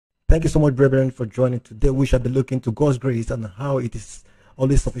Thank you so much, brethren, for joining. Today we shall be looking to God's grace and how it is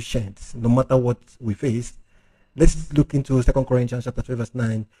always sufficient, no matter what we face. Let's look into 2 Corinthians chapter 3, verse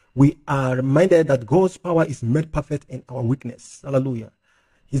 9. We are reminded that God's power is made perfect in our weakness. Hallelujah.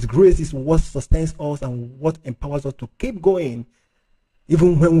 His grace is what sustains us and what empowers us to keep going,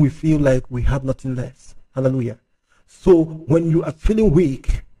 even when we feel like we have nothing left. Hallelujah. So when you are feeling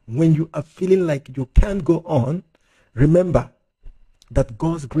weak, when you are feeling like you can't go on, remember that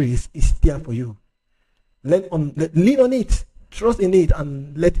God's grace is there for you. Lean on it, trust in it,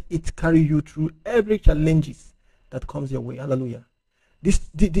 and let it carry you through every challenges that comes your way. Hallelujah.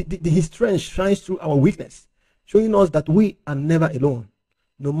 His strength shines through our weakness, showing us that we are never alone.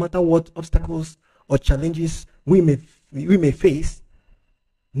 No matter what obstacles or challenges we may face,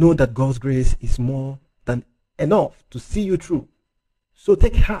 know that God's grace is more than enough to see you through. So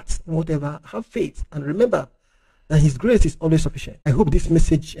take heart in whatever, have faith, and remember that His grace is always sufficient. I hope this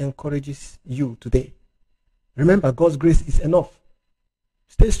message encourages you today. Remember, God's grace is enough.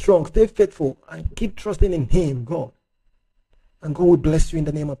 Stay strong, stay faithful, and keep trusting in Him, God. And God will bless you in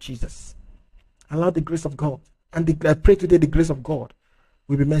the name of Jesus. Allow the grace of God. And I pray today the grace of God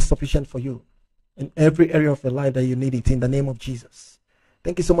will be made sufficient for you in every area of your life that you need it in the name of Jesus.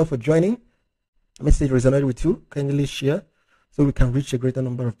 Thank you so much for joining. The message resonated with you. Kindly share so we can reach a greater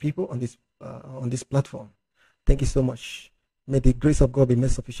number of people on this platform. Thank you so much. May the grace of God be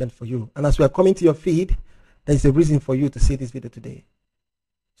made sufficient for you. And as we are coming to your feed, there is a reason for you to see this video today.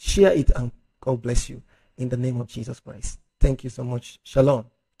 Share it and God bless you in the name of Jesus Christ. Thank you so much. Shalom.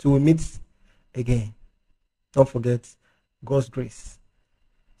 Till we meet again. Don't forget, God's grace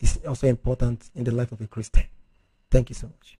is also important in the life of a Christian. Thank you so much.